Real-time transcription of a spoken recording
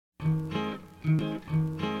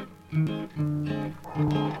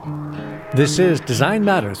This is Design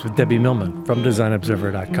Matters with Debbie Millman from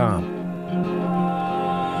DesignObserver.com.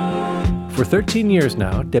 For 13 years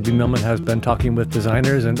now, Debbie Millman has been talking with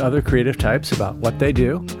designers and other creative types about what they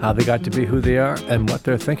do, how they got to be who they are, and what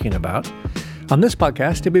they're thinking about. On this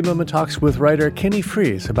podcast, Debbie Millman talks with writer Kenny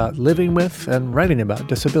Freese about living with and writing about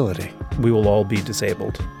disability. We will all be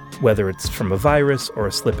disabled. Whether it's from a virus or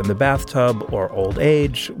a slip in the bathtub or old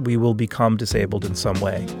age, we will become disabled in some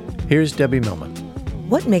way. Here's Debbie Millman.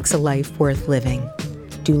 What makes a life worth living?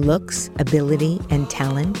 Do looks, ability, and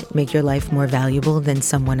talent make your life more valuable than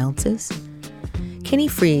someone else's? Kenny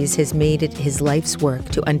Freese has made it his life's work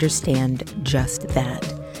to understand just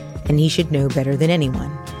that, and he should know better than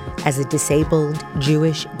anyone. As a disabled,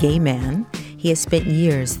 Jewish, gay man, he has spent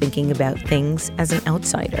years thinking about things as an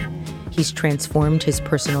outsider. He's transformed his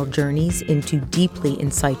personal journeys into deeply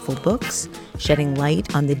insightful books, shedding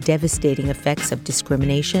light on the devastating effects of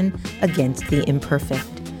discrimination against the imperfect.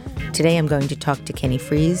 Today I'm going to talk to Kenny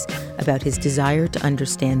Freese about his desire to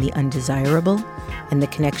understand the undesirable and the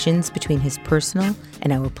connections between his personal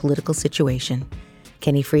and our political situation.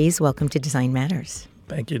 Kenny Freese, welcome to Design Matters.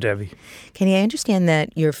 Thank you, Debbie. Kenny, I understand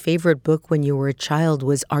that your favorite book when you were a child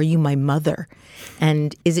was Are You My Mother?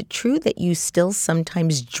 And is it true that you still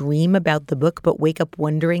sometimes dream about the book but wake up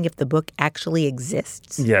wondering if the book actually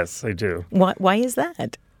exists? Yes, I do. Why is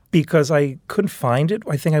that? Because I couldn't find it.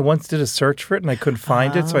 I think I once did a search for it and I couldn't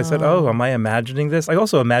find it. So I said, am I imagining this? I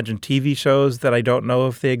also imagine TV shows that I don't know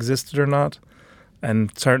if they existed or not.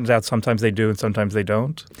 And it turns out sometimes they do and sometimes they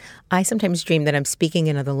don't. I sometimes dream that I'm speaking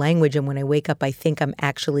another language, and when I wake up, I think I'm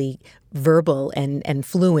actually verbal and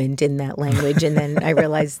fluent in that language. And then I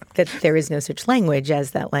realize that there is no such language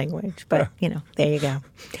as that language. But, there you go.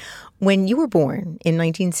 When you were born in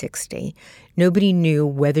 1960, nobody knew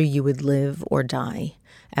whether you would live or die.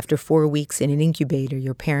 After 4 weeks in an incubator,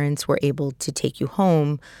 your parents were able to take you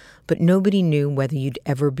home, but nobody knew whether you'd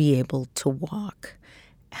ever be able to walk.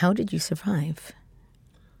 How did you survive?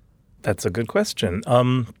 That's a good question.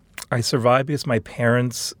 I survived because my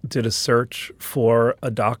parents did a search for a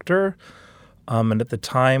doctor. And at the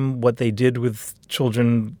time, what they did with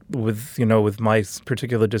children with my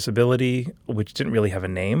particular disability, which didn't really have a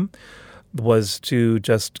name, was to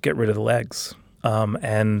just get rid of the legs.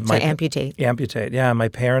 Amputate. Amputate, yeah. My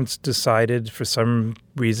parents decided for some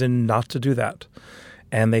reason not to do that.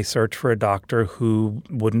 And they searched for a doctor who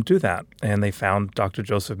wouldn't do that. And they found Dr.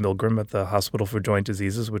 Joseph Milgram at the Hospital for Joint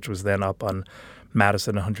Diseases, which was then up on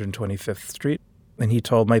Madison 125th Street. And he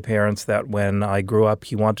told my parents that when I grew up,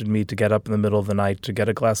 he wanted me to get up in the middle of the night to get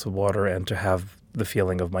a glass of water and to have the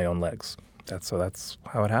feeling of my own legs. That's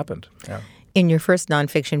how it happened, yeah. In your first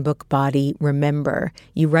nonfiction book, Body, Remember,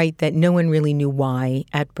 you write that no one really knew why,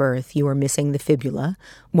 at birth, you were missing the fibula,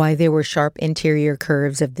 why there were sharp anterior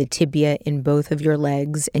curves of the tibia in both of your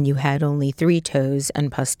legs, and you had only 3 toes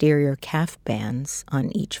and posterior calf bands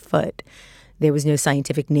on each foot. There was no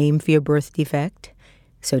scientific name for your birth defect,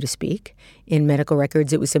 so to speak. In medical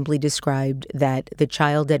records, it was simply described that the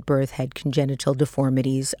child at birth had congenital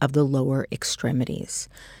deformities of the lower extremities.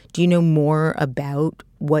 Do you know more about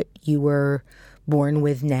what you were born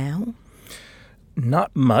with now?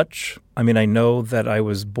 Not much. I mean, I know that I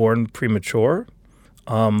was born premature.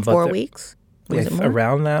 4 weeks? Was it more?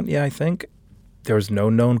 Around that, yeah, I think. There was no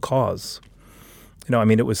known cause.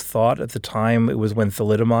 It was thought at the time, it was when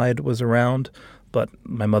thalidomide was around, but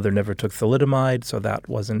my mother never took thalidomide, so that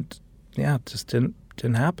just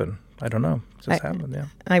didn't happen. I don't know. It just happened, yeah.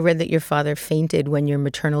 I read that your father fainted when your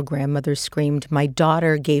maternal grandmother screamed, "My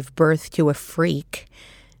daughter gave birth to a freak."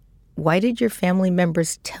 Why did your family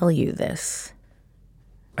members tell you this?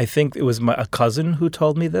 I think it was a cousin who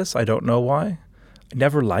told me this. I don't know why. I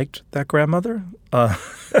never liked that grandmother. Yeah,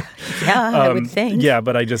 I would think. Yeah,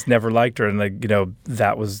 but I just never liked her. And,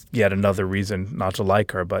 that was yet another reason not to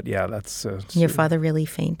like her. But, yeah, that's... Your father really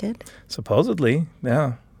fainted? Supposedly,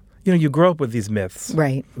 yeah. You grow up with these myths.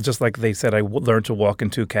 Right. Just like they said I learned to walk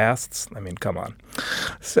in 2 casts. I mean, come on.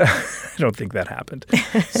 So I don't think that happened.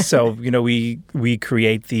 So, we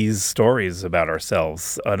create these stories about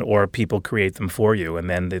ourselves, or people create them for you, and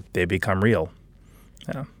then they become real.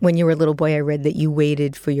 Yeah. When you were a little boy, I read that you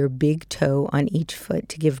waited for your big toe on each foot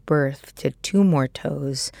to give birth to 2 more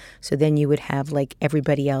toes. So then you would have, like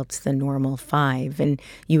everybody else, the normal 5. And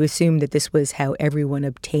you assumed that this was how everyone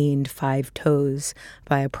obtained 5 toes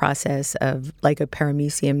by a process of like a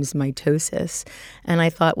paramecium's mitosis. And I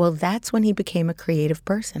thought, well, that's when he became a creative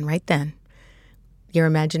person, right then. Your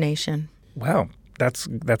imagination. Wow.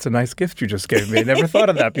 That's a nice gift you just gave me. I never thought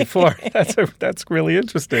of that before. That's really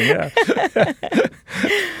interesting, yeah.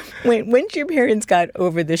 Once your parents got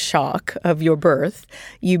over the shock of your birth,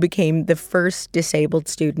 you became the first disabled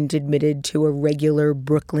student admitted to a regular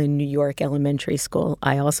Brooklyn, New York elementary school.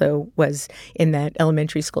 I also was in that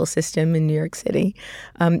elementary school system in New York City.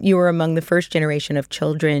 You were among the first generation of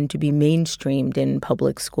children to be mainstreamed in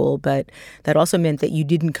public school, but that also meant that you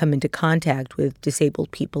didn't come into contact with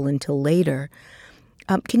disabled people until later.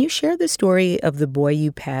 Can you share the story of the boy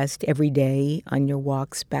you passed every day on your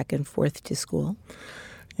walks back and forth to school?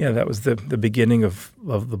 Yeah, that was the beginning of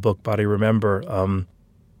the book, Body Remember.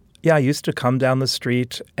 I used to come down the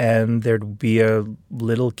street and there'd be a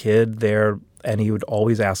little kid there and he would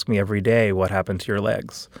always ask me every day, what happened to your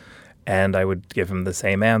legs? And I would give him the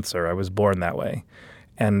same answer. I was born that way.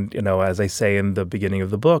 And, as I say in the beginning of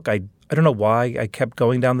the book, I don't know why I kept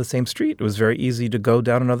going down the same street. It was very easy to go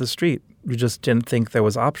down another street. We just didn't think there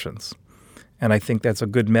was options. And I think that's a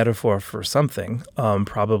good metaphor for something.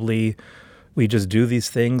 Probably we just do these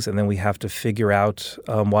things and then we have to figure out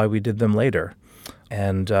why we did them later.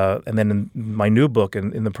 And then in my new book,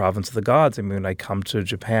 in the Province of the Gods, I come to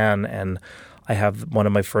Japan and I have one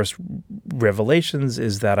of my first revelations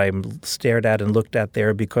is that I'm stared at and looked at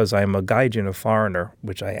there because I'm a gaijin, a foreigner,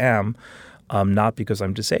 which I am, not because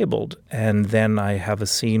I'm disabled. And then I have a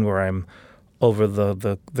scene where I'm over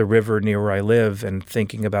the river near where I live and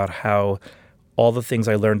thinking about how all the things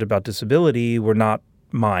I learned about disability were not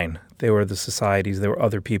mine. They were the society's, they were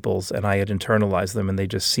other people's, and I had internalized them and they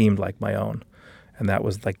just seemed like my own. And that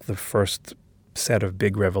was like the first set of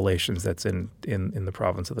big revelations that's in the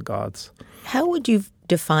Province of the Gods. How would you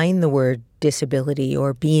define the word disability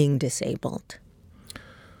or being disabled?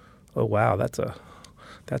 Oh, wow, that's a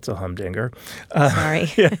humdinger. Sorry.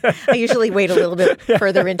 I usually wait a little bit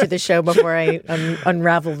further into the show before I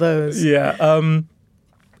unravel those. Yeah.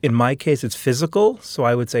 In my case, it's physical. So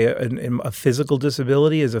I would say a physical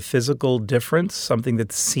disability is a physical difference, something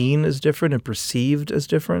that's seen as different and perceived as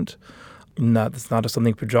different. It's not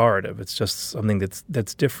something pejorative. It's just something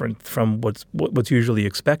that's different from what's usually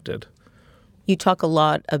expected. You talk a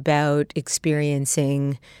lot about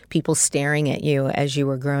experiencing people staring at you as you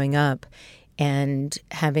were growing up. And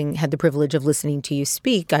having had the privilege of listening to you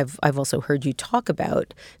speak, I've also heard you talk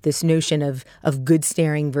about this notion of good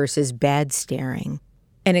staring versus bad staring.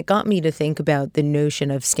 And it got me to think about the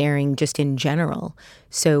notion of staring just in general.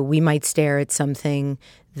 So we might stare at something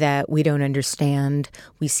that we don't understand.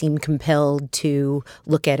 We seem compelled to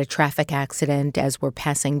look at a traffic accident as we're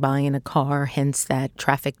passing by in a car, hence that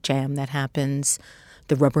traffic jam that happens.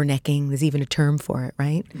 The rubbernecking, there's even a term for it,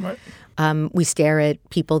 right? Right. We stare at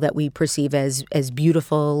people that we perceive as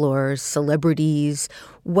beautiful or celebrities.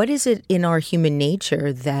 What is it in our human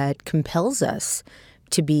nature that compels us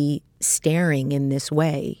to be staring in this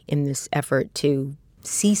way, in this effort to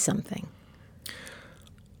see something?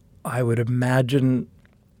 I would imagine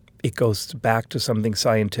it goes back to something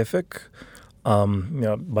scientific.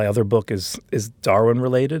 My other book is Darwin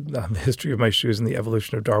related, The History of My Shoes and the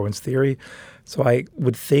Evolution of Darwin's Theory. So I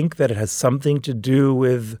would think that it has something to do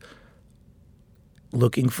with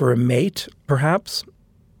looking for a mate, perhaps,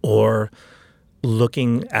 or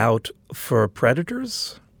looking out for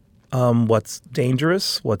predators. What's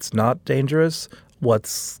dangerous, what's not dangerous,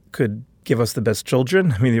 could give us the best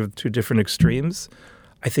children. There are two different extremes.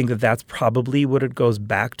 I think that's probably what it goes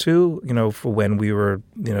back to, for when we were,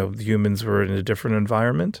 humans were in a different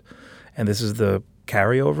environment. And this is the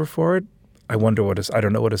carryover for it. I wonder I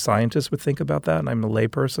don't know what a scientist would think about that. And I'm a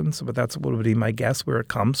layperson, but that's what would be my guess where it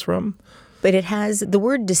comes from. But the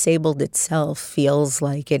word disabled itself feels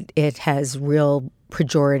like it has real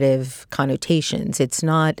pejorative connotations. It's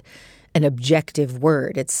not an objective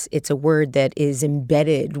word. It's a word that is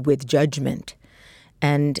embedded with judgment.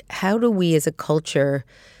 And how do we as a culture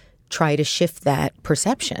try to shift that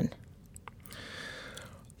perception?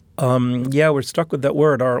 We're stuck with that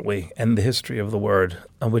word, aren't we? And the history of the word,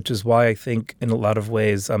 which is why I think in a lot of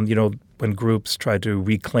ways, when groups try to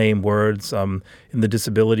reclaim words, in the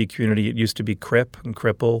disability community, it used to be crip and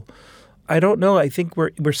cripple. I don't know. I think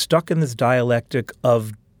we're stuck in this dialectic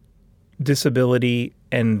of disability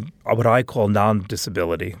and what I call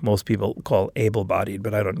non-disability. Most people call able-bodied,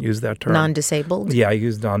 but I don't use that term. Non-disabled? Yeah, I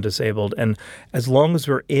use non-disabled. And as long as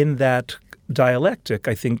we're in that dialectic,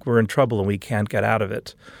 I think we're in trouble and we can't get out of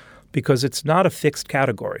it because it's not a fixed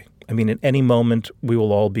category. At any moment, we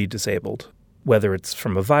will all be disabled. Whether it's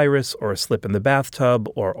from a virus or a slip in the bathtub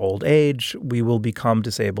or old age, we will become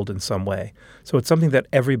disabled in some way. So it's something that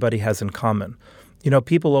everybody has in common.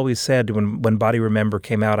 People always said when Body Remember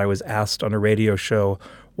came out, I was asked on a radio show,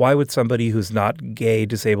 why would somebody who's not gay,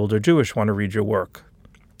 disabled, or Jewish want to read your work?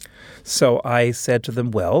 So I said to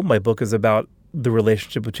them, well, my book is about the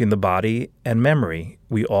relationship between the body and memory.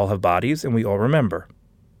 We all have bodies and we all remember.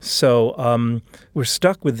 So we're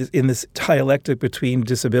stuck in this dialectic between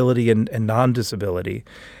disability and non-disability.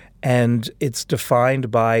 And it's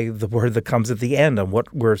defined by the word that comes at the end on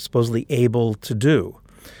what we're supposedly able to do.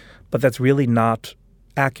 But that's really not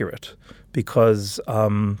accurate because,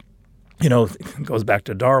 it goes back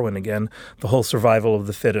to Darwin again, the whole survival of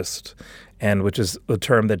the fittest, and which is a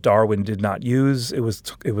term that Darwin did not use. It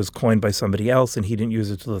was coined by somebody else, and he didn't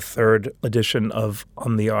use it till the third edition of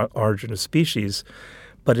On the Origin of Species.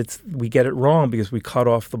 But we get it wrong because we cut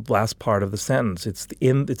off the last part of the sentence. It's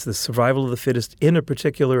the survival of the fittest in a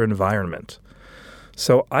particular environment.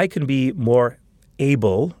 So I can be more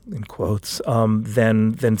able, in quotes,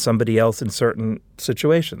 than somebody else in certain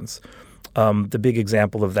situations. The big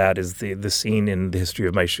example of that is the scene in The History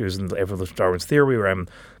of My Shoes and the Evolution of Darwin's Theory, where I'm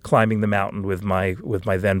climbing the mountain with my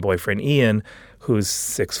then boyfriend Ian, who's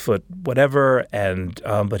 6 foot whatever, and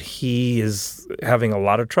but he is having a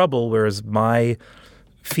lot of trouble, whereas my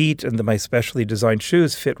feet and my specially designed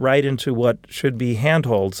shoes fit right into what should be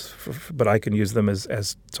handholds, but I can use them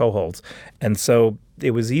as toe holds. And so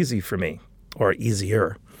it was easy for me, or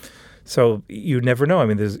easier. So you never know. I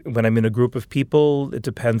mean, when I'm in a group of people, it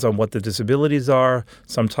depends on what the disabilities are.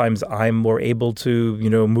 Sometimes I'm more able to,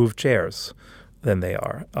 move chairs than they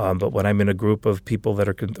are. But when I'm in a group of people that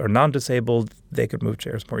are non-disabled, they could move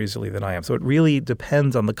chairs more easily than I am. So it really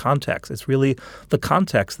depends on the context. It's really the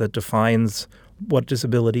context that defines what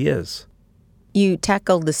disability is. You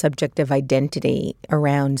tackled the subject of identity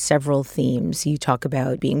around several themes. You talk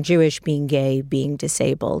about being Jewish, being gay, being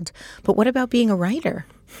disabled. But what about being a writer?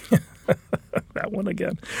 That one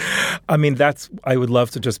again. I mean, I would love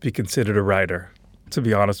to just be considered a writer, to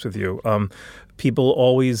be honest with you. People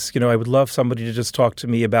always, I would love somebody to just talk to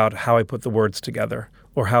me about how I put the words together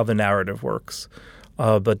or how the narrative works.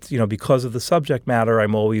 But because of the subject matter,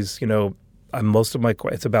 I'm always,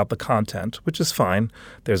 it's about the content, which is fine.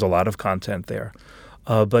 There's a lot of content there.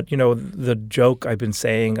 But, the joke I've been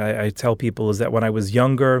saying, I tell people, is that when I was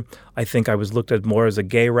younger, I think I was looked at more as a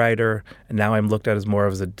gay writer, and now I'm looked at as more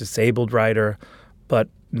as a disabled writer. But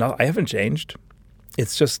no, I haven't changed.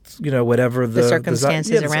 It's just, whatever the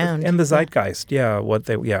circumstances around. And the zeitgeist,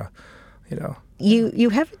 You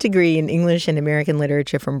have a degree in English and American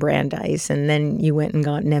literature from Brandeis, and then you went and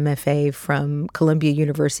got an MFA from Columbia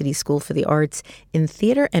University School for the Arts in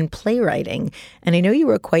theater and playwriting. And I know you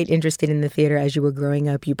were quite interested in the theater as you were growing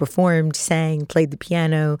up. You performed, sang, played the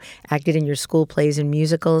piano, acted in your school plays and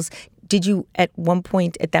musicals. Did you at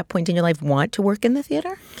that point in your life, want to work in the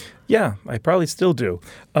theater? Yeah, I probably still do.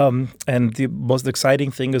 And the most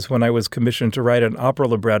exciting thing is when I was commissioned to write an opera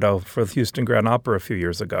libretto for the Houston Grand Opera a few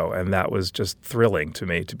years ago. And that was just thrilling to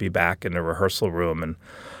me to be back in a rehearsal room. And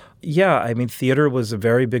theater was a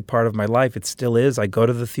very big part of my life. It still is. I go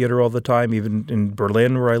to the theater all the time. Even in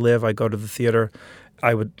Berlin, where I live, I go to the theater.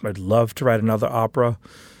 I'd love to write another opera.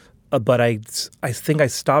 But I think I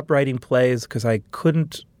stopped writing plays because I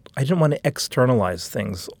didn't want to externalize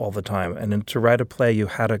things all the time. And then to write a play, you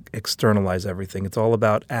had to externalize everything. It's all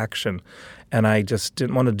about action. And I just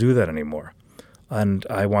didn't want to do that anymore. And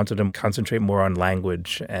I wanted to concentrate more on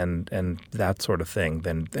language and that sort of thing.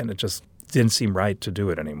 Then it just didn't seem right to do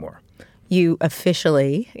it anymore. You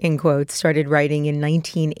officially, in quotes, started writing in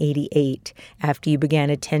 1988 after you began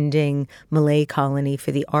attending Malay Colony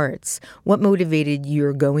for the Arts. What motivated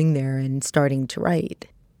your going there and starting to write?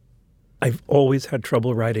 I've always had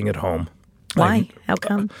trouble writing at home. Why? How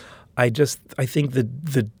come? I think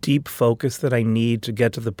the deep focus that I need to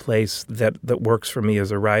get to the place that works for me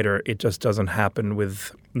as a writer, it just doesn't happen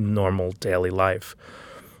with normal daily life.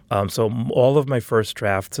 So all of my first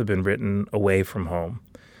drafts have been written away from home.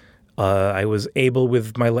 I was able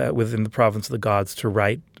within the province of the gods to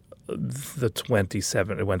write the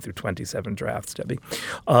 27. It went through 27 drafts, Debbie.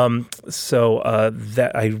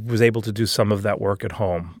 That I was able to do some of that work at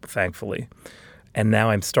home, thankfully. And now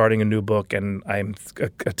I'm starting a new book, and I'm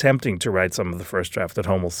attempting to write some of the first draft at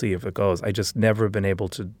home. We'll see if it goes. I just never been able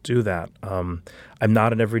to do that. I'm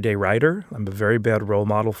not an everyday writer. I'm a very bad role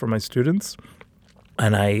model for my students.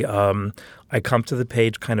 And I come to the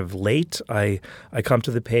page kind of late. I come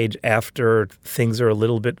to the page after things are a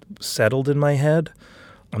little bit settled in my head.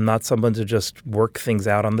 I'm not someone to just work things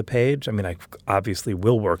out on the page. I mean, I obviously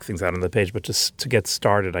will work things out on the page, but just to get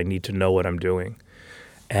started, I need to know what I'm doing.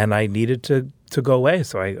 And I needed to go away.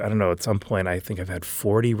 So I don't know, at some point, I think I've had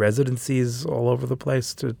 40 residencies all over the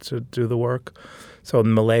place to do the work. So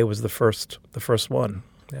Malay was the first one,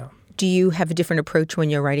 yeah. Do you have a different approach when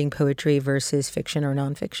you're writing poetry versus fiction or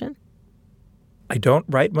nonfiction? I don't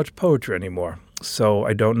write much poetry anymore. So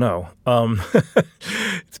I don't know.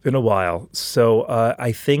 It's been a while. So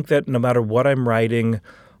I think that no matter what I'm writing,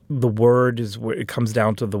 the word is where it comes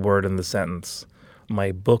down to the word in the sentence.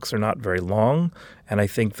 My books are not very long, and I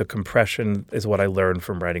think the compression is what I learned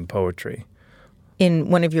from writing poetry. In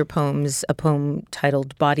one of your poems, a poem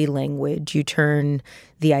titled Body Language, you turn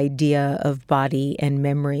the idea of body and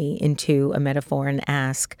memory into a metaphor and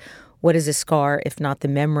ask, what is a scar if not the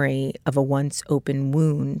memory of a once open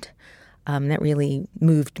wound? That really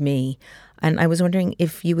moved me. And I was wondering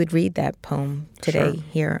if you would read that poem today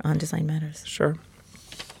here on Design Matters. Sure.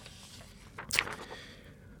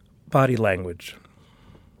 Body language.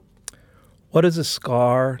 What is a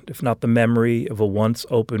scar if not the memory of a once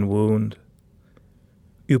open wound?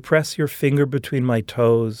 You press your finger between my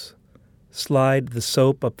toes, slide the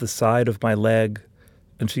soap up the side of my leg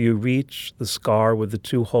until you reach the scar with the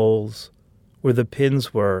 2 holes where the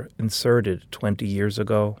pins were inserted 20 years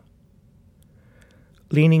ago.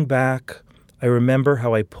 Leaning back, I remember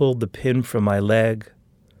how I pulled the pin from my leg,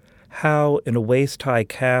 how in a waist-high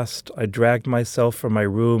cast I dragged myself from my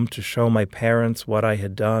room to show my parents what I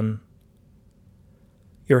had done.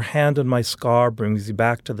 Your hand on my scar brings you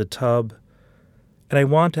back to the tub, and I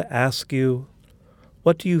want to ask you,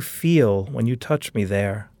 what do you feel when you touch me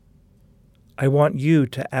there? I want you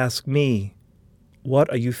to ask me, what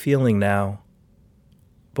are you feeling now?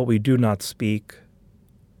 But we do not speak.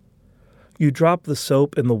 You drop the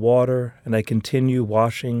soap in the water, and I continue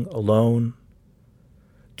washing alone.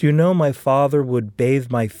 Do you know my father would bathe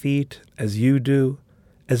my feet as you do,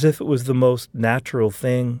 as if it was the most natural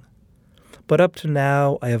thing? But up to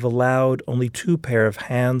now, I have allowed only 2 pair of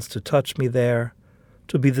hands to touch me there,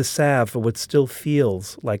 to be the salve for what still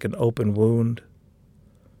feels like an open wound.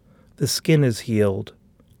 The skin is healed,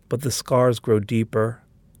 but the scars grow deeper.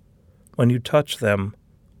 When you touch them,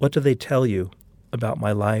 what do they tell you about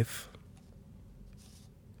my life?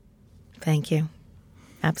 Thank you.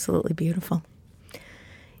 Absolutely beautiful.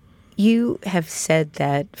 You have said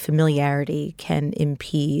that familiarity can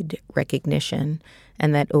impede recognition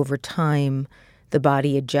and that over time the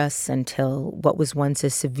body adjusts until what was once a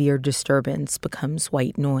severe disturbance becomes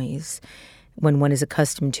white noise. When one is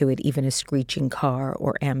accustomed to it, even a screeching car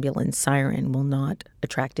or ambulance siren will not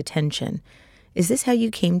attract attention. Is this how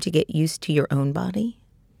you came to get used to your own body?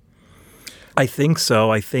 I think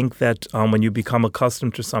so. I think that when you become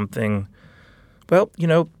accustomed to something, well,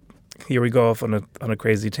 here we go off on a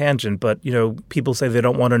crazy tangent, but, people say they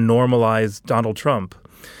don't want to normalize Donald Trump.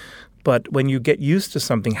 But when you get used to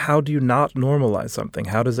something, how do you not normalize something?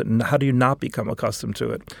 How do you not become accustomed to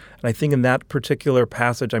it? And I think in that particular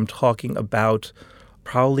passage, I'm talking about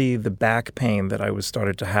probably the back pain that I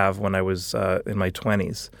started to have when I was in my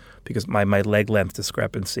 20s, because my leg length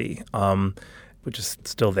discrepancy, which is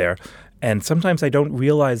still there. And sometimes I don't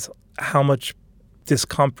realize how much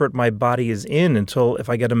discomfort my body is in until if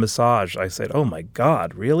I get a massage, I said, oh my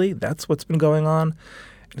God, really? That's what's been going on?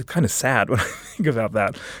 It's kind of sad when I think about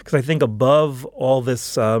that, because I think above all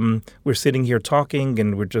this, we're sitting here talking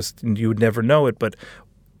and you would never know it, but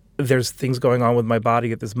there's things going on with my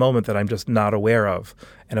body at this moment that I'm just not aware of.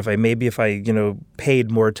 And if I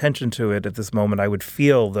paid more attention to it at this moment, I would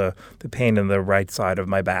feel the pain in the right side of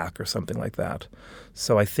my back or something like that.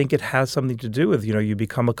 So I think it has something to do with, you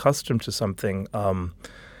become accustomed to something.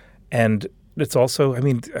 And it's also,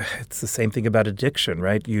 it's the same thing about addiction,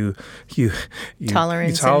 right? You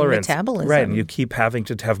tolerance and metabolism. Right, and you keep having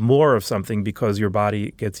to have more of something because your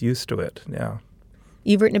body gets used to it, yeah.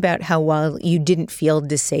 You've written about how while you didn't feel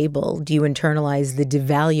disabled, you internalized the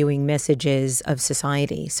devaluing messages of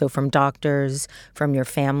society. So from doctors, from your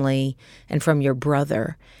family, and from your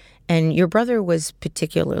brother. And your brother was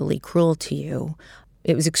particularly cruel to you.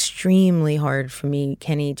 It was extremely hard for me,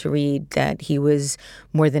 Kenny, to read that he was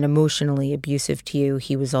more than emotionally abusive to you.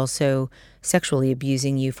 He was also sexually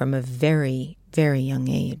abusing you from a very, very young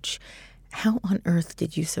age. How on earth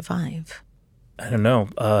did you survive? I don't know.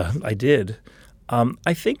 I did.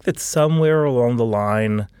 I think that somewhere along the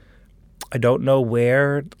line, I don't know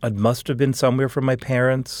where, it must have been somewhere from my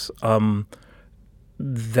parents,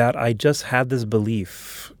 that I just had this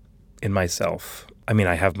belief in myself.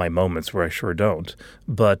 I have my moments where I sure don't.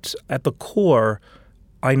 But at the core,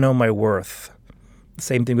 I know my worth.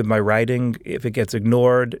 Same thing with my writing. If it gets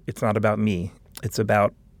ignored, it's not about me. It's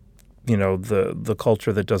about, the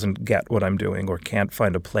culture that doesn't get what I'm doing or can't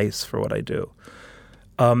find a place for what I do.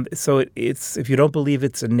 So it's if you don't believe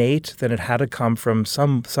it's innate, then it had to come from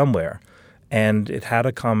somewhere. And it had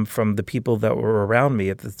to come from the people that were around me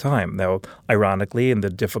at the time. Now, ironically, in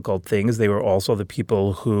the difficult things, they were also the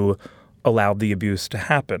people who allowed the abuse to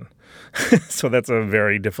happen. So that's a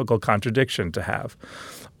very difficult contradiction to have.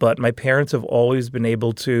 But my parents have always been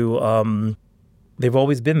able to, they've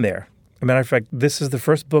always been there. As a matter of fact, this is the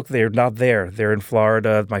first book. They're not there. They're in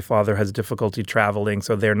Florida. My father has difficulty traveling,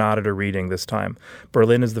 so they're not at a reading this time.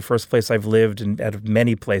 Berlin is the first place I've lived, and out of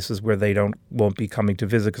many places where they won't be coming to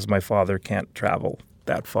visit because my father can't travel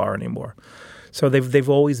that far anymore. So they've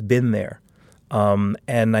always been there,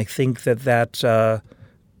 and I think that's a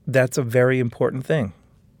very important thing.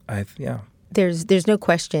 There's no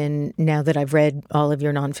question now that I've read all of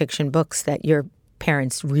your nonfiction books that your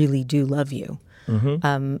parents really do love you.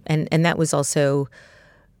 Mm-hmm. And that was also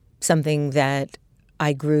something that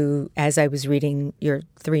I grew as I was reading your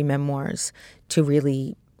 3 memoirs to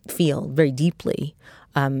really feel very deeply,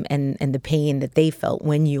 and the pain that they felt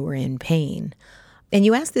when you were in pain. And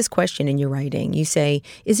you ask this question in your writing. You say,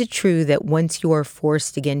 is it true that once you are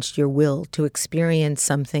forced against your will to experience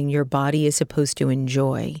something your body is supposed to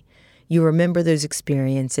enjoy, you remember those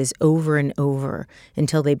experiences over and over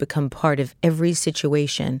until they become part of every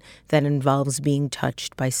situation that involves being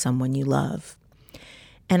touched by someone you love?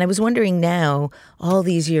 And I was wondering now, all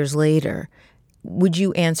these years later, would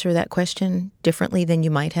you answer that question differently than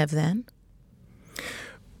you might have then?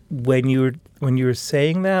 When you were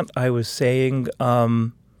saying that, I was saying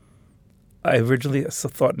I originally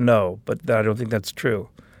thought no, but I don't think that's true.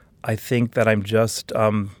 I think that I'm just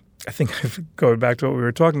I think going back to what we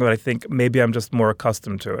were talking about, I think maybe I'm just more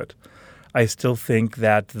accustomed to it. I still think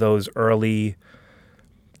that those early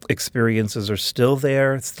experiences are still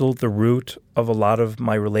there. It's still at the root of a lot of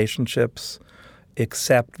my relationships,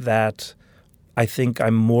 except that I think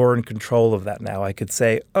I'm more in control of that now. I could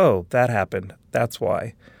say, oh, that happened. That's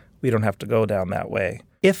why. We don't have to go down that way.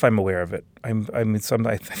 If I'm aware of it. I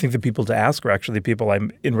think the people to ask are actually people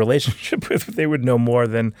I'm in relationship with. They would know more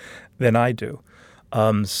than I do.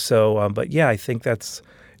 But yeah, I think it's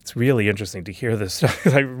really interesting to hear this stuff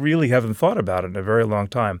because I really haven't thought about it in a very long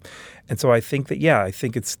time. And so I think that, I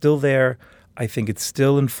think it's still there. I think it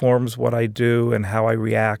still informs what I do and how I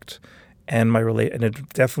react and and it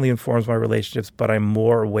definitely informs my relationships, but I'm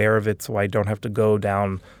more aware of it so I don't have to go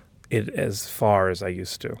down it as far as I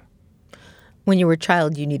used to. When you were a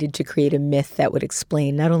child, you needed to create a myth that would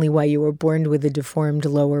explain not only why you were born with a deformed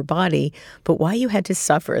lower body, but why you had to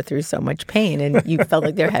suffer through so much pain. And you felt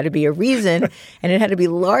like there had to be a reason, and it had to be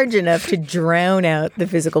large enough to drown out the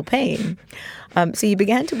physical pain. So you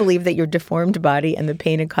began to believe that your deformed body and the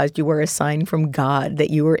pain it caused you were a sign from God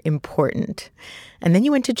that you were important. And then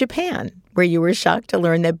you went to Japan, where you were shocked to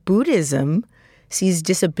learn that Buddhism sees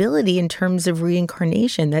disability in terms of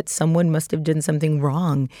reincarnation, that someone must have done something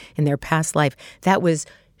wrong in their past life. That was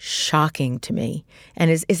shocking to me.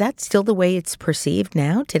 And is that still the way it's perceived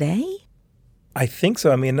now, today? I think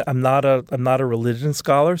so. I mean, I'm not a religion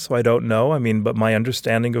scholar, so I don't know. I mean, but my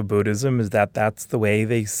understanding of Buddhism is that that's the way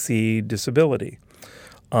they see disability.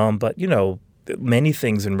 But, many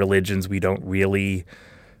things in religions we don't really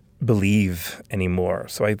believe anymore.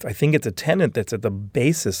 So I think it's a tenet that's at the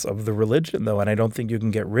basis of the religion, though, and I don't think you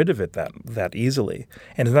can get rid of it that easily.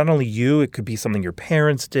 And it's not only you, it could be something your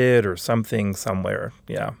parents did or something somewhere.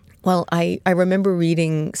 Yeah. Well, I remember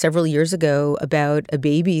reading several years ago about a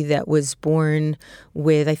baby that was born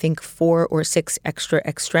with, I think, 4 or 6 extra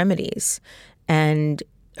extremities. And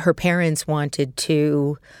her parents wanted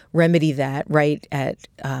to remedy that right at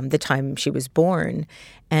the time she was born.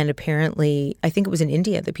 And apparently, I think it was in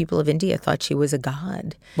India, the people of India thought she was a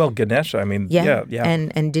god. Well, Ganesha, I mean, yeah.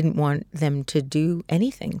 And didn't want them to do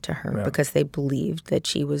anything to her because they believed that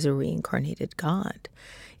she was a reincarnated god.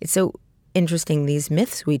 It's so interesting, these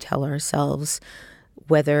myths we tell ourselves,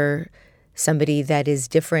 whether somebody that is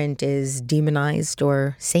different is demonized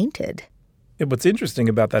or sainted. What's interesting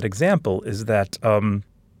about that example is that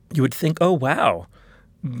you would think, oh, wow,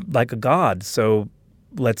 like a god, so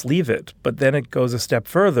let's leave it. But then it goes a step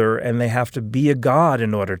further, and they have to be a god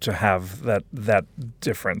in order to have that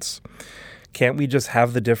difference. Can't we just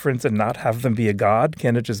have the difference and not have them be a god?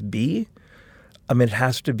 Can't it just be? I mean, it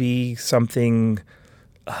has to be something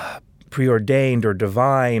preordained or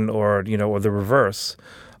divine or the reverse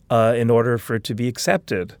in order for it to be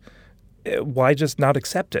accepted. Why just not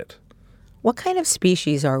accept it? What kind of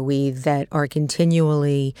species are we that are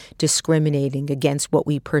continually discriminating against what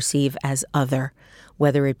we perceive as other,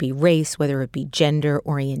 whether it be race, whether it be gender,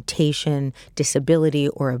 orientation, disability,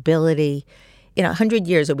 or ability? In 100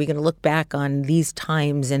 years, are we going to look back on these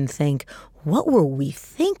times and think, what were we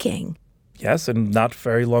thinking? Yes, and not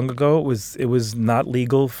very long ago, it was not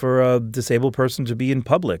legal for a disabled person to be in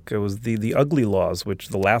public. It was the ugly laws, which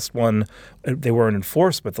the last one, they weren't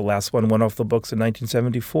enforced, but the last one went off the books in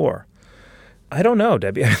 1974. I don't know,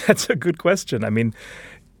 Debbie. That's a good question. I mean,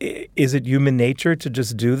 is it human nature to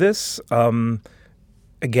just do this?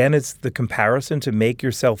 Again, it's the comparison. To make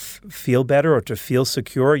yourself feel better or to feel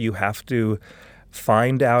secure, you have to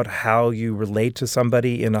find out how you relate to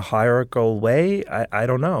somebody in a hierarchical way. I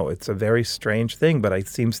don't know. It's a very strange thing, but it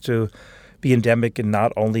seems to be endemic in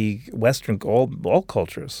not only Western, all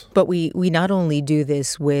cultures. But we not only do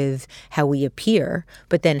this with how we appear,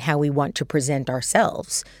 but then how we want to present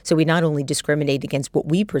ourselves. So we not only discriminate against what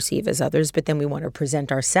we perceive as others, but then we want to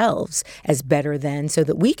present ourselves as better than, so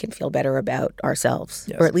that we can feel better about ourselves,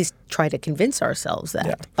 yes. or at least try to convince ourselves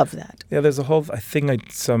of that. Yeah, there's a whole thing I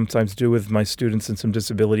sometimes do with my students in some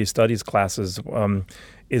disability studies classes,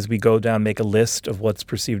 is we go down, make a list of what's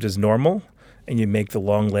perceived as normal, and you make the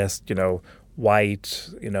long list, white,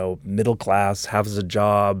 middle class, has a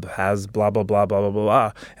job, has blah, blah, blah, blah, blah,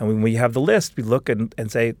 blah. And when we have the list, we look and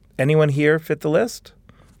say, anyone here fit the list?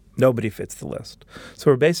 Nobody fits the list.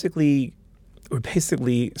 So we're basically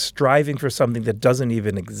striving for something that doesn't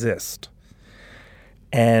even exist.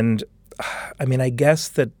 And I mean, I guess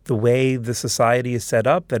that the way the society is set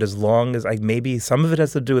up, that as long as maybe some of it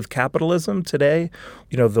has to do with capitalism today,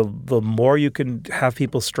 the more you can have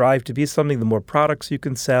people strive to be something, the more products you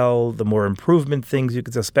can sell, the more improvement things you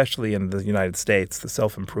can sell, especially in the United States. The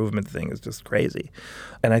self-improvement thing is just crazy.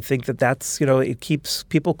 And I think that's, it keeps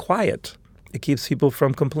people quiet. It keeps people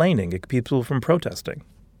from complaining. It keeps people from protesting.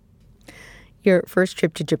 Your first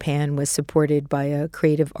trip to Japan was supported by a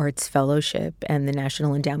Creative Arts Fellowship and the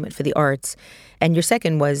National Endowment for the Arts, and your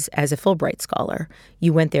second was as a Fulbright scholar.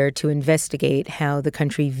 You went there to investigate how the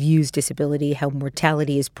country views disability, how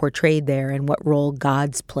mortality is portrayed there, and what role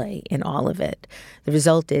gods play in all of it. The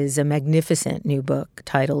result is a magnificent new book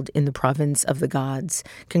titled In the Province of the Gods.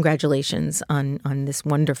 Congratulations on this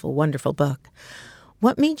wonderful, wonderful book.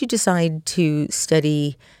 What made you decide to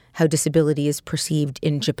study how disability is perceived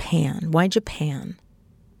in Japan? Why Japan?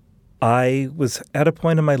 I was at a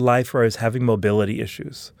point in my life where I was having mobility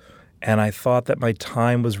issues, and I thought that my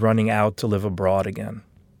time was running out to live abroad again.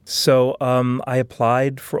 So I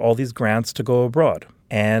applied for all these grants to go abroad,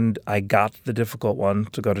 and I got the difficult one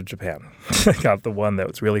to go to Japan. I got the one that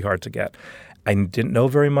was really hard to get. I didn't know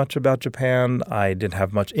very much about Japan. I didn't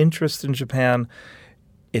have much interest in Japan.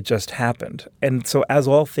 It just happened. And so as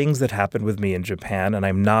all things that happened with me in Japan, and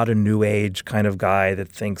I'm not a new age kind of guy that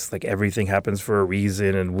thinks like everything happens for a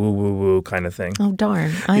reason and woo, woo, woo kind of thing. Oh,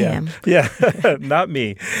 darn. I am. Yeah, not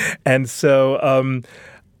me. And so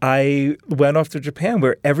I went off to Japan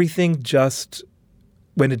where everything just,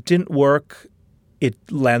 when it didn't work, it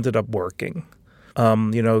landed up working.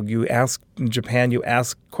 You ask in Japan, you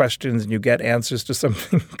ask questions and you get answers to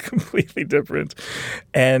something completely different.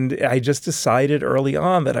 And I just decided early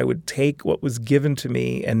on that I would take what was given to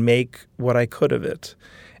me and make what I could of it.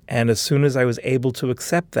 And as soon as I was able to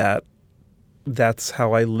accept that, that's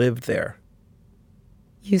how I lived there.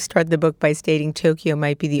 You start the book by stating Tokyo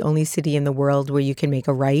might be the only city in the world where you can make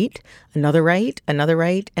a right, another right, another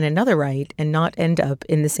right, and another right, and not end up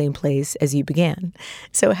in the same place as you began.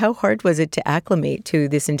 So how hard was it to acclimate to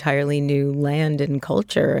this entirely new land and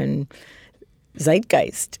culture and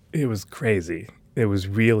zeitgeist? It was crazy. It was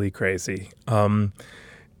really crazy.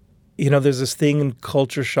 There's this thing in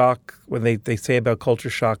culture shock when they say about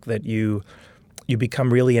culture shock that you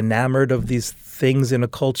become really enamored of these things in a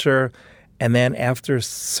culture. And then after a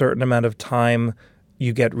certain amount of time,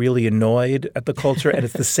 you get really annoyed at the culture. And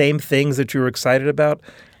it's the same things that you were excited about.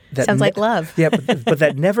 That Sounds like love. Yeah, but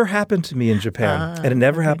that never happened to me in Japan. And it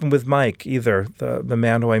never happened with Mike either, the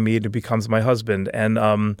man who I meet who becomes my husband. And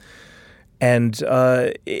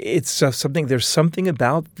it's just something, there's something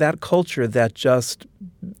about that culture that just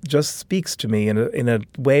speaks to me in a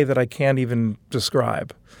way that I can't even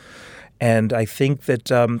describe. And I think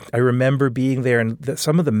that I remember being there, and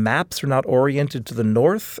some of the maps are not oriented to the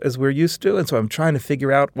north as we're used to. And so I'm trying to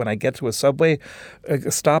figure out when I get to a subway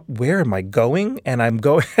stop, where am I going? And I'm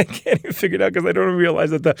going, I can't even figure it out because I don't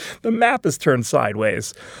realize that the map is turned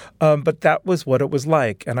sideways. But that was what it was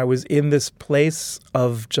like. And I was in this place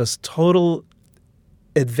of just total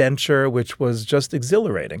adventure, which was just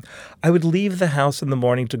exhilarating. I would leave the house in the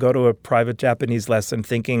morning to go to a private Japanese lesson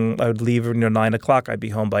thinking I would leave 9 o'clock. I'd be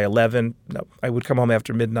home by 11. No, I would come home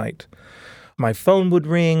after midnight. My phone would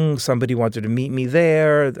ring. Somebody wanted to meet me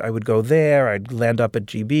there. I would go there. I'd land up at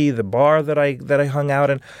GB, the bar that I hung out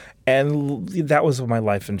in. And that was my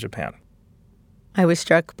life in Japan. I was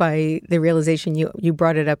struck by the realization, you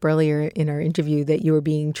brought it up earlier in our interview, that you were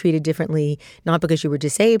being treated differently, not because you were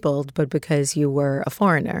disabled, but because you were a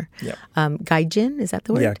foreigner. Yeah. Gaijin, is that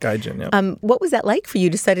the word? Yeah, gaijin, yeah. What was that like for you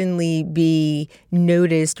to suddenly be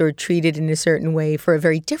noticed or treated in a certain way for a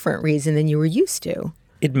very different reason than you were used to?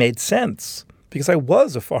 It made sense because I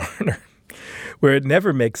was a foreigner, where it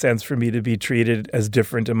never makes sense for me to be treated as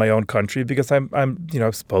different in my own country because I'm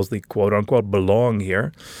supposedly, quote unquote, belong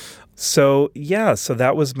here. So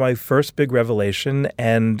that was my first big revelation,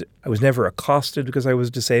 and I was never accosted because I was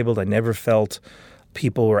disabled. I never felt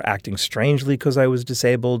people were acting strangely because I was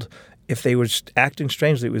disabled. If they were acting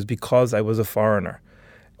strangely, it was because I was a foreigner.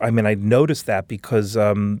 I mean, I noticed that because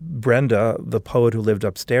Brenda, the poet who lived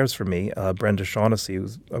upstairs from me, Brenda Shaughnessy,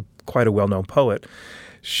 who's quite a well-known poet,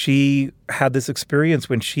 she had this experience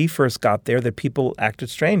when she first got there that people acted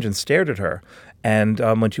strange and stared at her. And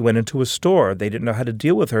when she went into a store, they didn't know how to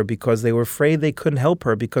deal with her because they were afraid they couldn't help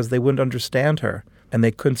her because they wouldn't understand her. And they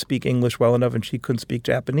couldn't speak English well enough and she couldn't speak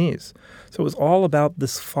Japanese. So it was all about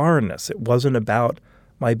this foreignness. It wasn't about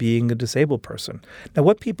my being a disabled person. Now,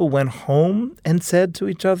 what people went home and said to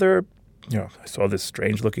each other, I saw this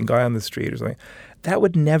strange-looking guy on the street or something, I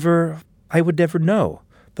would never know.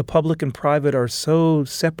 The public and private are so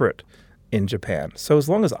separate in Japan. So as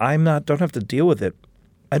long as don't have to deal with it,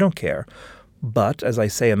 I don't care. But as I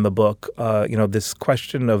say in the book, this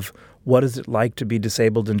question of what is it like to be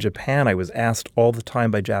disabled in Japan, I was asked all the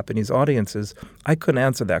time by Japanese audiences. I couldn't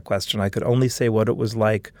answer that question. I could only say what it was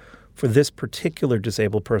like for this particular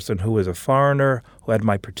disabled person who was a foreigner, who had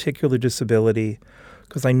my particular disability,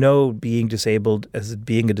 because I know being disabled as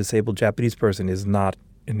being a disabled Japanese person is not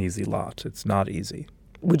an easy lot. It's not easy.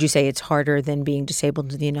 Would you say it's harder than being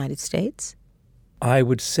disabled in the United States? I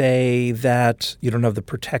would say that you don't have the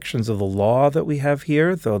protections of the law that we have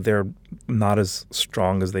here, though they're not as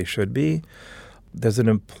strong as they should be. There's an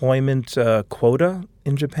employment quota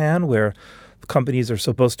in Japan where companies are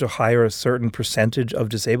supposed to hire a certain percentage of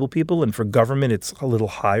disabled people, and for government it's a little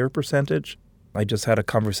higher percentage. I just had a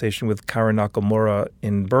conversation with Karen Nakamura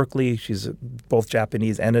in Berkeley. She's both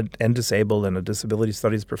Japanese and disabled and a disability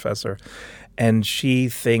studies professor. And she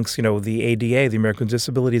thinks, the ADA, the American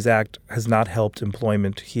Disabilities Act, has not helped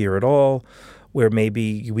employment here at all, where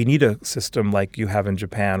maybe we need a system like you have in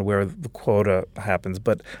Japan where the quota happens.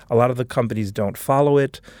 But a lot of the companies don't follow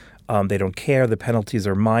it. They don't care. The penalties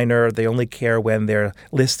are minor. They only care when they're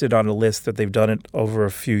listed on a list that they've done it over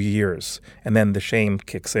a few years. And then the shame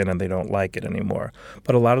kicks in and they don't like it anymore.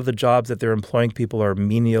 But a lot of the jobs that they're employing people are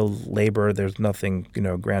menial labor. There's nothing,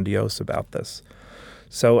 grandiose about this.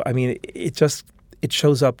 So, I mean, it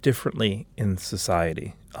shows up differently in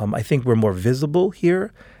society. I think we're more visible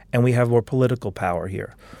here and we have more political power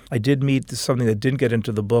here. I did meet something that didn't get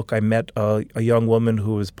into the book. I met a young woman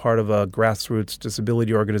who was part of a grassroots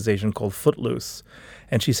disability organization called Footloose.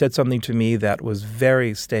 And she said something to me that was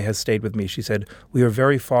has stayed with me. She said, "We are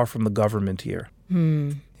very far from the government here."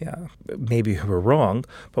 Yeah, maybe we're wrong,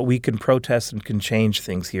 but we can protest and can change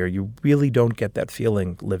things here. You really don't get that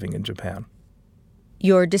feeling living in Japan.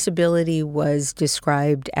 Your disability was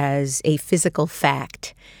described as a physical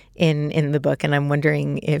fact in the book, and I'm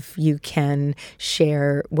wondering if you can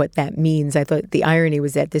share what that means. I thought the irony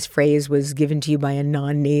was that this phrase was given to you by a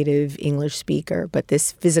non-native English speaker, but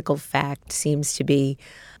this physical fact seems to be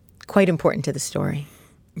quite important to the story.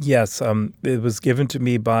 Yes, it was given to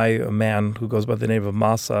me by a man who goes by the name of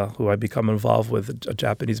Masa, who I become involved with, a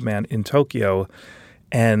Japanese man in Tokyo,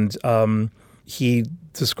 and he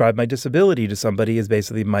described my disability to somebody as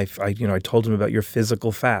basically I told him about your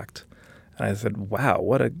physical fact. And I said, wow,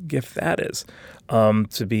 what a gift that is.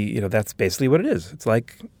 To be, that's basically what it is. It's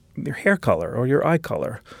like your hair color or your eye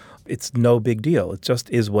color. It's no big deal. It just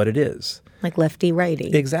is what it is. Like lefty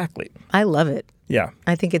righty. Exactly. I love it. Yeah.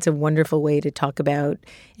 I think it's a wonderful way to talk about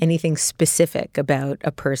anything specific about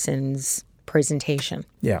a person's presentation.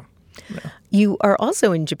 Yeah. You are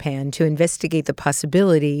also in Japan to investigate the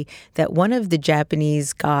possibility that one of the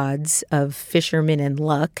Japanese gods of fishermen and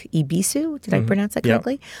luck, Ibisu, did I pronounce that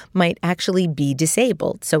correctly? Yeah. Might actually be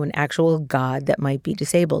disabled. So an actual god that might be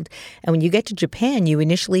disabled. And when you get to Japan, you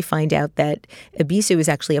initially find out that Ibisu is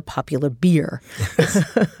actually a popular beer.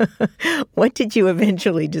 What did you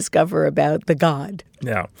eventually discover about the god?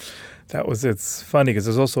 Yeah. It's funny because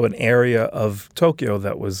there's also an area of Tokyo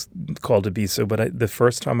that was called Ibisu, but the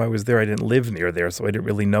first time I was there, I didn't live near there, so I didn't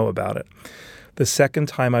really know about it. The second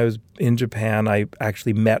time I was in Japan, I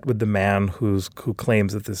actually met with the man who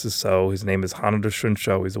claims that this is so. His name is Hanada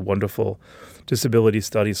Shunsho. He's a wonderful disability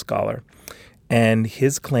studies scholar. And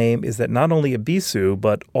his claim is that not only Ibisu,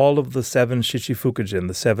 but all of the 7 Shichifukujin,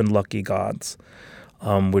 the 7 lucky gods,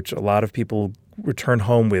 which a lot of people return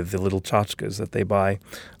home with, the little tchotchkes that they buy,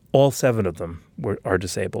 all 7 of them are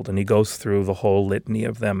disabled. And he goes through the whole litany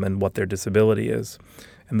of them and what their disability is.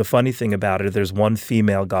 And the funny thing about it, there's one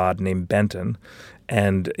female god named Benton.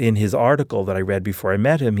 And in his article that I read before I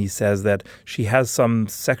met him, he says that she has some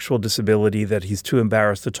sexual disability that he's too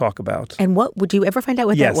embarrassed to talk about. And what would you ever find out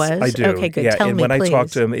what that was? Yes, I do. Okay, good. Yeah, Tell and me, when please. I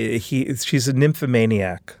talked to him, she's a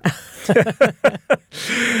nymphomaniac.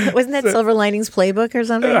 Wasn't that Silver Linings Playbook or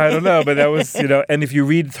something? I don't know, but that was, and if you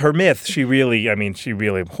read her myth, she really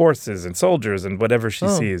horses and soldiers and whatever she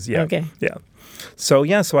sees. Yeah. Okay. Yeah. So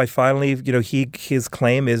I finally, his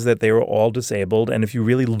claim is that they were all disabled. And if you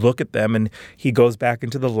really look at them, and he goes back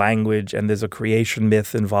into the language, and there's a creation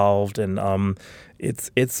myth involved, and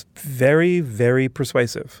it's very, very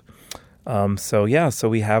persuasive. So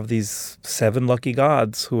we have these 7 lucky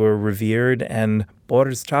gods who are revered, and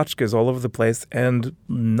Boris tchotchkes all over the place, and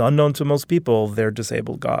unknown to most people, they're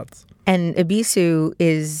disabled gods. And Ibisu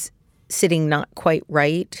is sitting not quite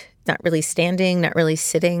right, not really standing, not really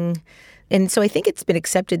sitting. And so I think it's been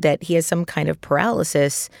accepted that he has some kind of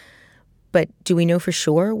paralysis. But do we know for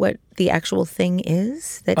sure what the actual thing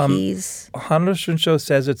is that he's... Hanro Shunsho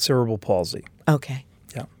says it's cerebral palsy. Okay.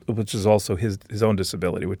 Yeah, which is also his own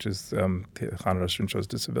disability, which is Hanro Shunsho's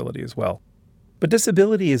disability as well. But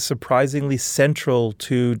disability is surprisingly central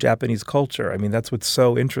to Japanese culture. I mean, that's what's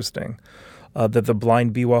so interesting. That the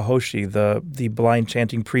blind biwa hoshi, the blind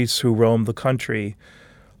chanting priests who roam the country,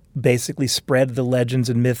 basically spread the legends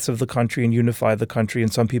and myths of the country and unify the country.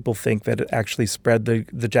 And some people think that it actually spread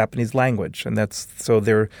the Japanese language. And so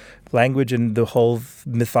their language and the whole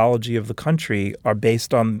mythology of the country are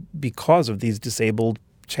based on because of these disabled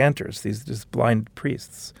chanters, these blind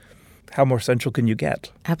priests. How more central can you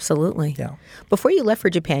get? Absolutely. Yeah. Before you left for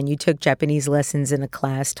Japan, you took Japanese lessons in a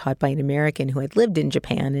class taught by an American who had lived in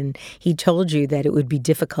Japan, and he told you that it would be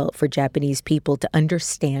difficult for Japanese people to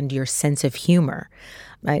understand your sense of humor.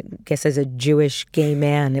 I guess as a Jewish gay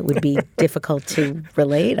man, it would be difficult to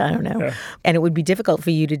relate. I don't know. Yeah. And it would be difficult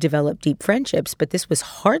for you to develop deep friendships, but this was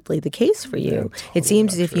hardly the case for you. Yeah, totally. It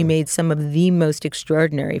seems as if you made some of the most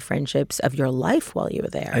extraordinary friendships of your life while you were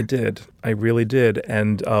there. I did. I really did.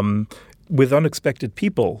 And with unexpected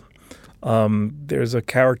people. There's a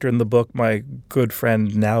character in the book, my good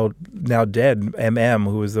friend, now dead, M.M.,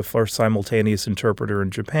 who was the first simultaneous interpreter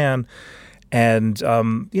in Japan. And,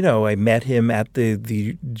 I met him at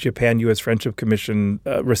the Japan-U.S. Friendship Commission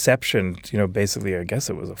reception. Basically, I guess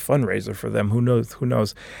it was a fundraiser for them. Who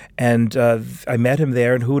knows? And I met him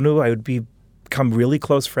there, and who knew I would become really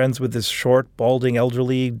close friends with this short, balding,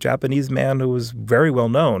 elderly Japanese man who was very well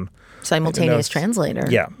known. Simultaneous translator.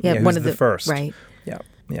 Yeah, one of the first. Right. Yeah.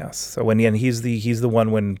 Yes. So he's the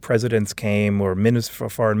one when presidents came or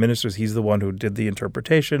foreign ministers, he's the one who did the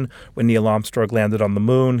interpretation. When Neil Armstrong landed on the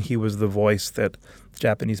moon, he was the voice that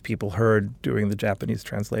Japanese people heard during the Japanese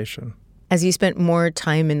translation. As you spent more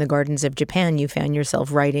time in the gardens of Japan, you found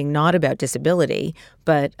yourself writing not about disability,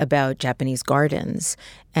 but about Japanese gardens.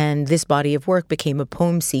 And this body of work became a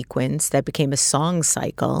poem sequence that became a song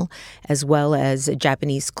cycle, as well as a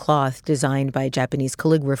Japanese cloth designed by a Japanese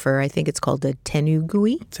calligrapher. I think it's called a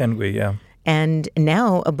tenugui. Tenugui, yeah. And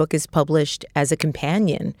now a book is published as a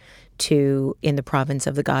companion to In the Province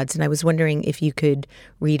of the Gods. And I was wondering if you could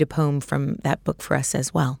read a poem from that book for us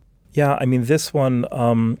as well. Yeah, I mean, this one...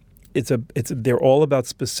 they're all about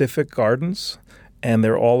specific gardens, and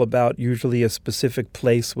they're all about usually a specific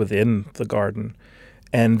place within the garden.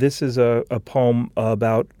 And this is a poem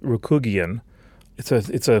about Rokugien.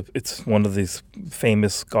 It's one of these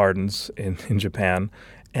famous gardens in Japan,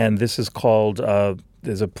 and this is called.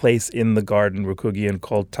 There's a place in the garden Rokugien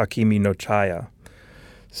called Takimi no Chaya.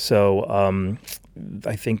 So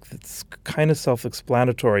I think it's kind of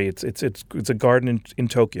self-explanatory. It's a garden in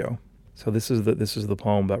Tokyo. So this is the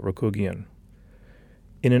poem about Rokugien.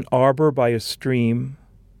 In an arbor by a stream,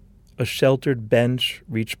 a sheltered bench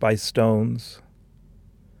reached by stones.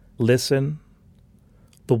 Listen,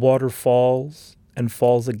 the water falls and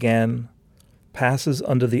falls again, passes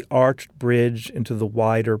under the arched bridge into the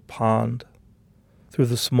wider pond, through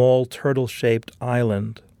the small turtle-shaped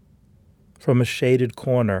island, from a shaded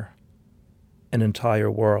corner, an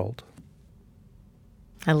entire world.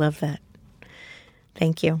 I love that.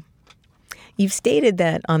 Thank you. You've stated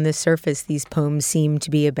that on the surface, these poems seem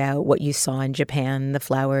to be about what you saw in Japan, the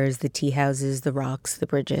flowers, the tea houses, the rocks, the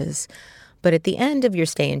bridges. But at the end of your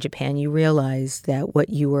stay in Japan, you realized that what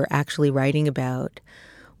you were actually writing about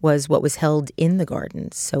was what was held in the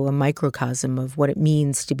gardens, so a microcosm of what it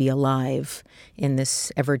means to be alive in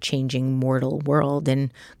this ever-changing mortal world,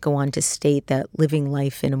 and go on to state that living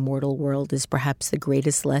life in a mortal world is perhaps the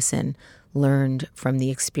greatest lesson learned from the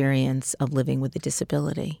experience of living with a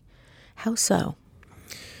disability. How so?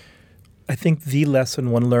 I think the lesson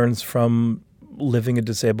one learns from living a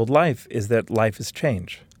disabled life is that life is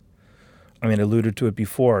change. I mean, I alluded to it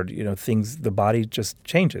before, the body just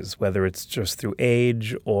changes, whether it's just through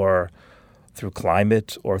age or through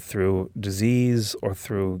climate or through disease or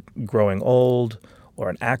through growing old or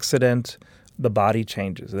an accident. The body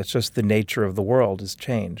changes. That's just the nature of the world, is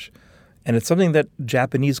change. And it's something that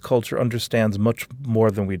Japanese culture understands much more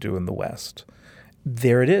than we do in the West.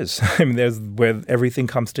 There it is. I mean, there's where everything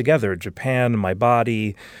comes together. Japan, my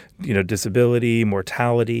body, disability,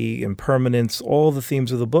 mortality, impermanence, all the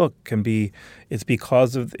themes of the book it's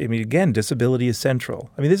because of, again, disability is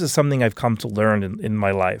central. I mean, this is something I've come to learn in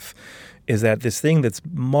my life, is that this thing that's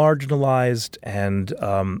marginalized and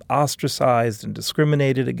ostracized and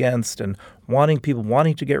discriminated against and wanting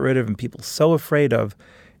to get rid of and people so afraid of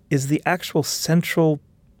is the actual central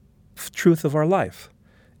truth of our life.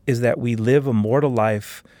 Is that we live a mortal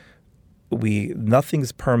life,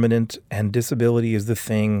 nothing's permanent, and disability is the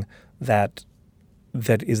thing that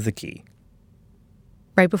is the key.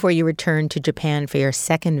 Right before you return to Japan for your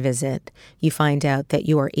second visit, you find out that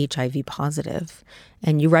you are HIV positive,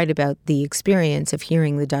 and you write about the experience of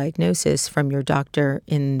hearing the diagnosis from your doctor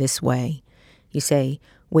in this way. You say,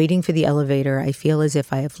 "Waiting for the elevator, I feel as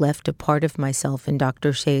if I have left a part of myself in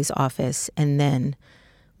Dr. Shea's office, and then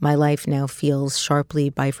my life now feels sharply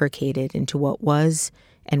bifurcated into what was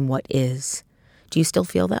and what is." Do you still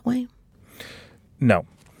feel that way? No.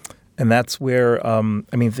 And that's where, I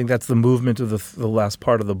think that's the movement of the last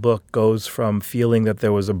part of the book, goes from feeling that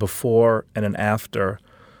there was a before and an after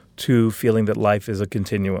to feeling that life is a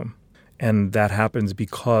continuum. And that happens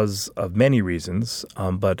because of many reasons,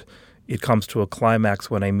 but it comes to a climax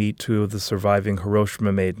when I meet two of the surviving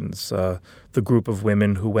Hiroshima maidens, the group of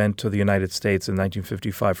women who went to the United States in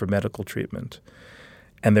 1955 for medical treatment.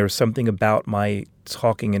 And there's something about my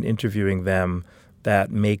talking and interviewing them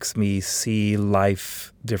that makes me see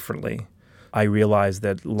life differently. I realize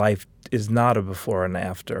that life is not a before and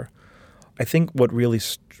after. I think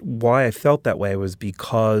why I felt that way was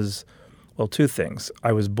because, well, two things.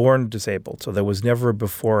 I was born disabled, so there was never a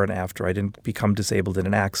before and after. I didn't become disabled in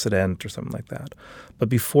an accident or something like that. But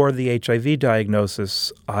before the HIV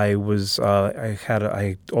diagnosis, I almost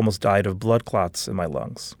died of blood clots in my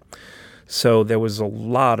lungs. So there was a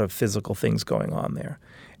lot of physical things going on there.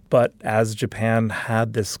 But as Japan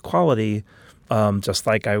had this quality, just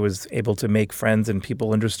like I was able to make friends and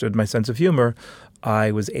people understood my sense of humor,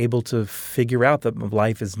 I was able to figure out that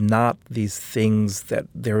life is not these things, that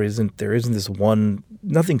there isn't this one,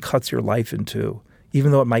 nothing cuts your life in two,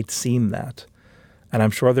 even though it might seem that. And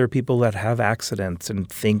I'm sure there are people that have accidents and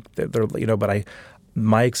think that they're, but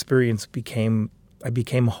my experience I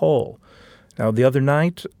became whole. Now, the other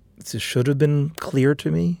night, this should have been clear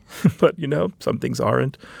to me, but, some things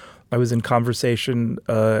aren't. I was in conversation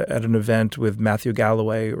at an event with Matthew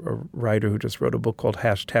Galloway, a writer who just wrote a book called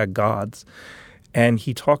 #Gods. And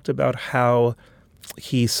he talked about how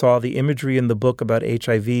he saw the imagery in the book about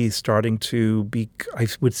HIV starting to be – I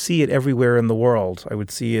would see it everywhere in the world. I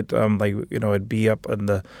would see it I'd be up in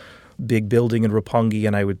the big building in Roppongi,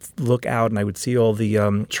 and I would look out and I would see all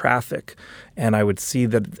the traffic, and I would see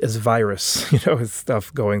that as virus, as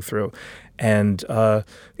stuff going through. And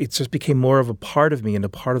it just became more of a part of me and a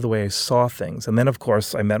part of the way I saw things. And then, of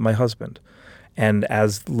course, I met my husband. And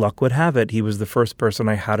as luck would have it, he was the first person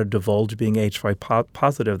I had to divulge being HIV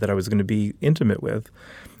positive that I was going to be intimate with.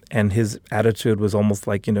 And his attitude was almost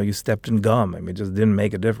like, you stepped in gum. I mean, it just didn't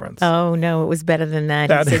make a difference. Oh, no, it was better than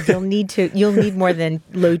that. He said, you'll need more than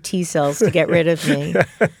low T cells to get rid of me.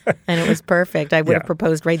 And it was perfect. I would have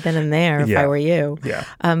proposed right then and there if I were you. Yeah.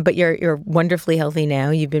 But you're wonderfully healthy now.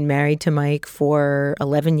 You've been married to Mike for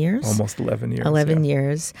 11 years? Almost 11 years. 11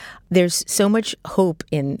 years. There's so much hope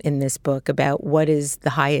in this book about what is the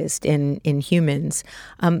highest in humans.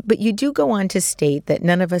 But you do go on to state that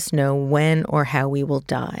none of us know when or how we will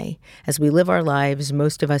die. As we live our lives,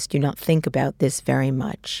 most of us do not think about this very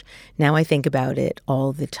much. Now I think about it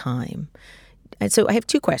all the time. And so I have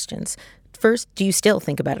two questions. First, do you still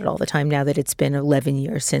think about it all the time now that it's been 11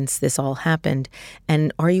 years since this all happened?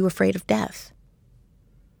 And are you afraid of death?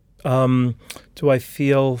 Do I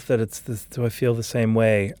feel that do I feel the same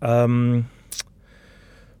way?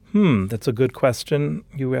 That's a good question.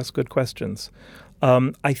 You ask good questions.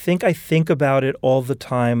 I think about it all the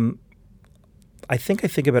time. I think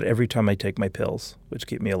about it every time I take my pills, which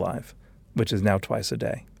keep me alive, which is now twice a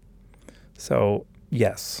day. So,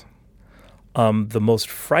 yes. The most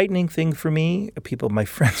frightening thing for me, my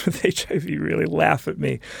friends with HIV really laugh at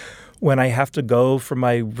me. When I have to go for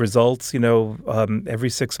my results, every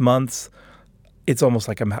 6 months, it's almost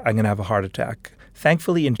like I'm going to have a heart attack.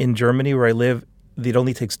 Thankfully, in Germany, where I live, it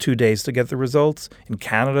only takes 2 days to get the results. In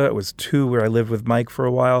Canada, it was 2, where I lived with Mike for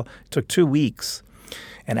a while. It took 2 weeks.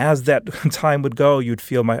 And as that time would go, you'd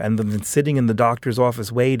feel and then sitting in the doctor's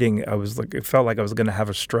office waiting, it felt like I was going to have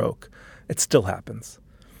a stroke. It still happens.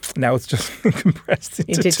 Now it's just compressed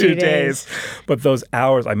into 2 days. But those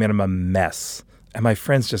hours, I'm a mess. And my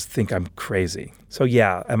friends just think I'm crazy. So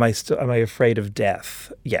yeah, am I afraid of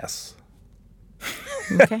death? Yes.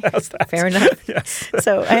 Okay, fair enough. Yes.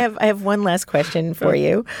 So I have one last question for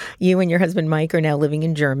you. You and your husband Mike are now living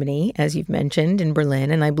in Germany, as you've mentioned, in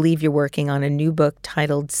Berlin, and I believe you're working on a new book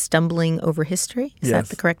titled Stumbling Over History. Is that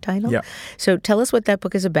the correct title? Yeah. So tell us what that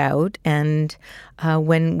book is about and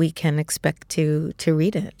when we can expect to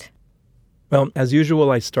read it. Well, as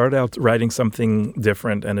usual, I started out writing something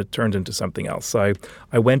different, and it turned into something else. I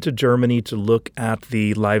went to Germany to look at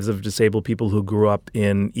the lives of disabled people who grew up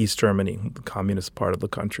in East Germany, the communist part of the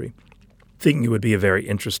country, thinking it would be a very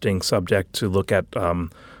interesting subject to look at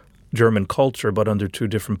German culture, but under 2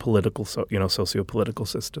 different socio-political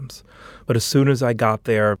systems. But as soon as I got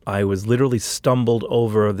there, I was literally stumbled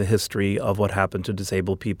over the history of what happened to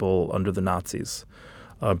disabled people under the Nazis.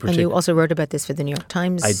 And you also wrote about this for the New York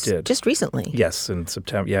Times. I did. Just recently. Yes, in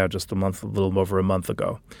September. Yeah, just a little over a month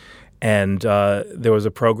ago. And there was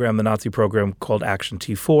a program, the Nazi program called Action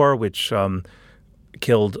T4, which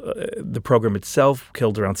killed, the program itself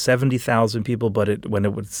killed around 70,000 people, but when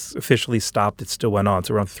it was officially stopped, it still went on.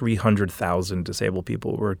 So around 300,000 disabled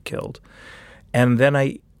people were killed. And then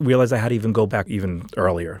I realized I had to even go back even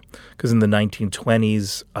earlier, because in the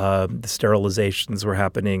 1920s, the sterilizations were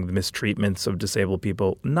happening, the mistreatments of disabled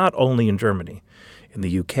people, not only in Germany, in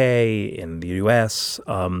the UK, in the US.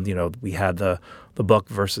 We had the Buck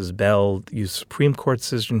versus Bell Supreme Court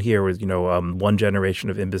decision here was, one generation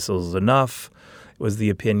of imbeciles is enough, was the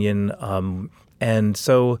opinion. And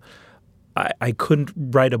so I couldn't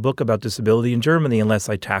write a book about disability in Germany unless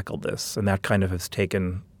I tackled this, and that kind of has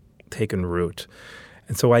taken root.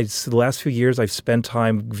 And so the last few years, I've spent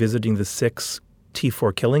time visiting the 6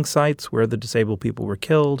 T4 killing sites where the disabled people were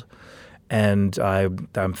killed, and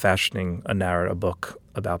I'm fashioning a book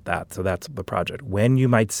about that. So that's the project. When you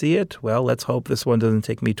might see it, well, let's hope this one doesn't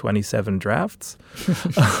take me 27 drafts.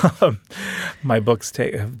 My books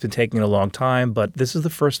have been taking a long time, but this is the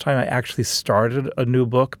first time I actually started a new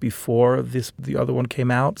book before the other one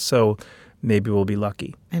came out. So maybe we'll be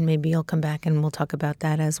lucky. And maybe you'll come back and we'll talk about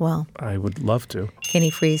that as well. I would love to. Kenny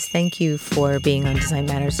Freas, thank you for being on Design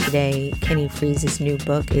Matters today. Kenny Freas' new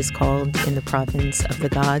book is called In the Province of the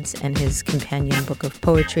Gods, and his companion book of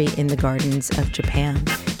poetry, In the Gardens of Japan.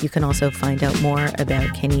 You can also find out more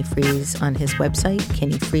about Kenny Freas on his website,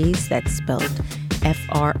 Kenny Freas, that's spelled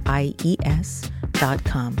FRIES.com.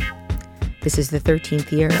 This is the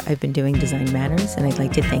 13th year I've been doing Design Matters, and I'd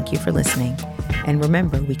like to thank you for listening. And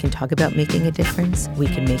remember, we can talk about making a difference, we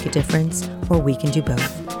can make a difference, or we can do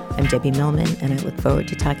both. I'm Debbie Millman, and I look forward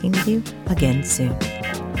to talking with you again soon.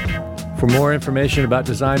 For more information about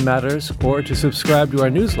Design Matters or to subscribe to our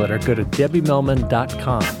newsletter, go to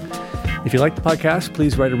debbiemillman.com. If you like the podcast,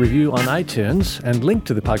 please write a review on iTunes and link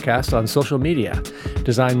to the podcast on social media.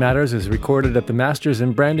 Design Matters is recorded at the Masters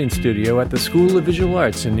in Branding Studio at the School of Visual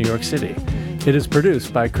Arts in New York City. It is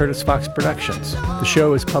produced by Curtis Fox Productions. The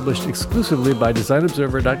show is published exclusively by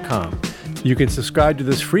DesignObserver.com. You can subscribe to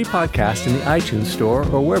this free podcast in the iTunes Store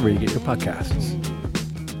or wherever you get your podcasts.